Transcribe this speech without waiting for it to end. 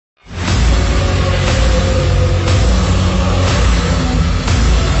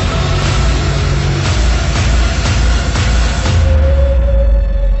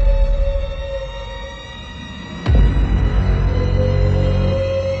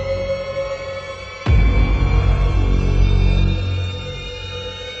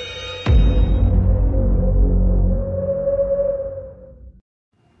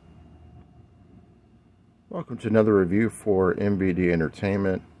Welcome to another review for MVD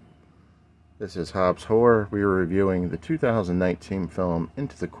Entertainment. This is Hobbs Horror. We are reviewing the 2019 film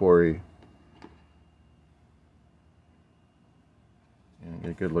Into the Quarry. And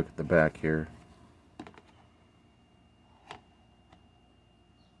get a good look at the back here.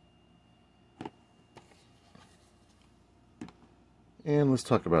 And let's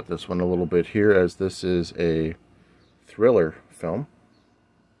talk about this one a little bit here, as this is a thriller film.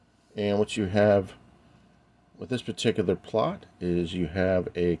 And what you have with this particular plot is you have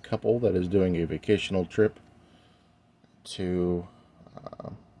a couple that is doing a vacational trip to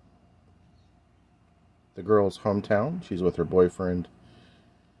the girl's hometown. She's with her boyfriend,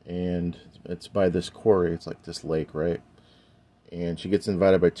 and it's by this quarry. It's like this lake, right? And she gets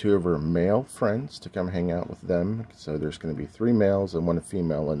invited by two of her male friends to come hang out with them. So there's going to be 3 males and 1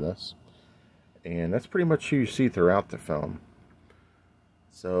 female in this. And that's pretty much who you see throughout the film.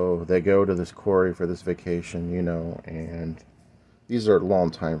 So they go to this quarry for this vacation, you know, and these are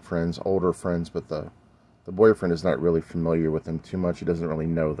longtime friends, older friends, but the boyfriend is not really familiar with them too much. He doesn't really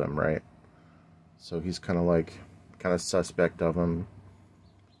know them, right? So he's kind of suspect of them.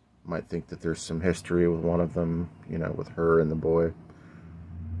 Might think that there's some history with one of them, you know, with her and the boy.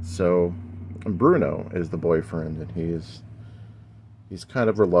 So Bruno is the boyfriend, and he's kind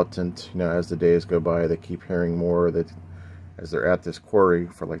of reluctant, you know, as the days go by. They keep hearing more that as they're at this quarry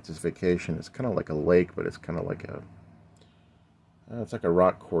for like this vacation. It's kind of like a lake, but it's kind of like it's like a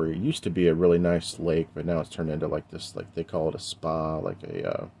rock quarry. It used to be a really nice lake, but now it's turned into like this, like they call it a spa, like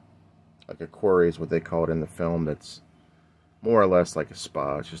a quarry is what they call it in the film. That's more or less like a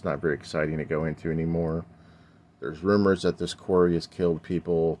spa. It's just not very exciting to go into anymore. There's rumors that this quarry has killed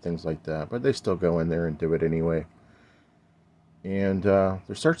people, things like that, but they still go in there and do it anyway. And there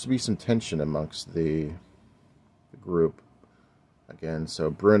starts to be some tension amongst the group again. So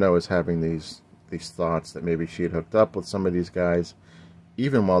Bruno is having these thoughts that maybe she had hooked up with some of these guys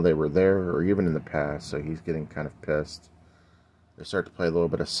even while they were there, or even in the past. So he's getting kind of pissed. They start to play a little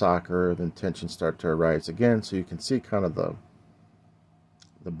bit of soccer, then tensions start to arise again. So you can see kind of the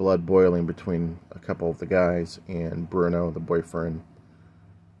blood boiling between a couple of the guys and Bruno, the boyfriend.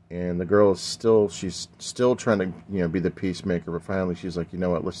 And the girl is she's still trying to, you know, be the peacemaker, but finally she's like, you know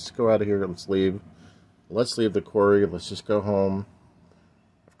what, let's just go out of here, let's leave the quarry, let's just go home.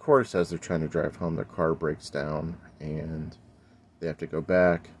 Of course, as they're trying to drive home, their car breaks down and they have to go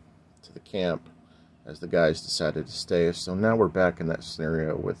back to the camp as the guys decided to stay. So now we're back in that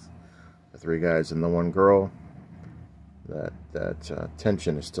scenario with the 3 guys and the 1 girl. That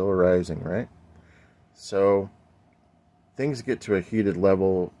tension is still arising, right? So things get to a heated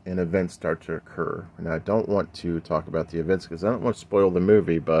level and events start to occur. Now, I don't want to talk about the events because I don't want to spoil the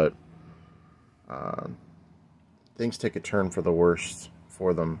movie, but things take a turn for the worst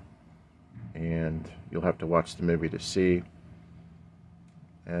for them, and you'll have to watch the movie to see.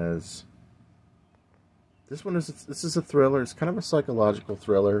 As this is a thriller. It's kind of a psychological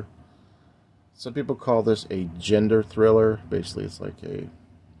thriller. Some people call this a gender thriller. Basically, it's like a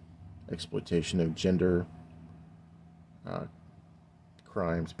exploitation of gender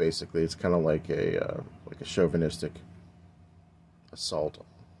crimes. Basically, it's kind of like a chauvinistic assault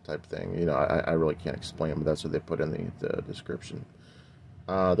type thing. You know, I really can't explain, but that's what they put in the description.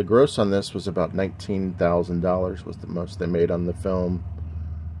 The gross on this was about $19,000. Was the most they made on the film.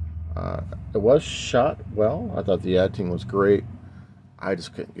 It was shot well. I thought the acting was great. I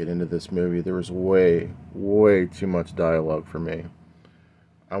just couldn't get into this movie. There was way too much dialogue for me.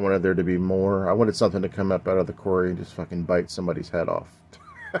 I wanted there to be more. I wanted something to come up out of the quarry and just fucking bite somebody's head off.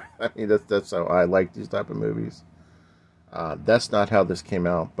 I mean, that's how I like these type of movies. That's not how this came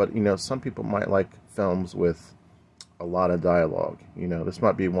out. But, you know, some people might like films with a lot of dialogue. You know, this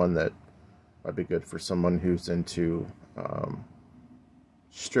might be one that might be good for someone who's into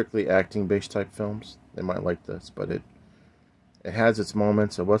strictly acting-based type films. They might like this, but it has its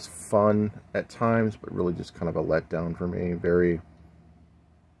moments. It was fun at times, but really just kind of a letdown for me.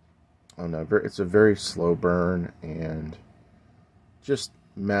 It's a very slow burn and just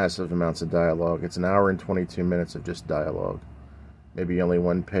massive amounts of dialogue. It's 1 hour and 22 minutes of just dialogue. Maybe only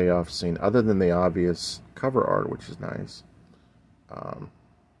 1 payoff scene, other than the obvious cover art, which is nice.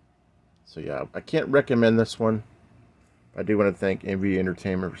 So yeah, I can't recommend this one. I do want to thank MVD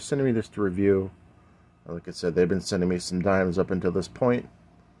Entertainment for sending me this to review. Like I said, they've been sending me some dimes up until this point.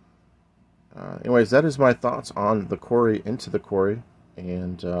 Anyways, that is my thoughts on the quarry, Into the Quarry.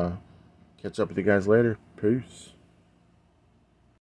 And catch up with you guys later. Peace.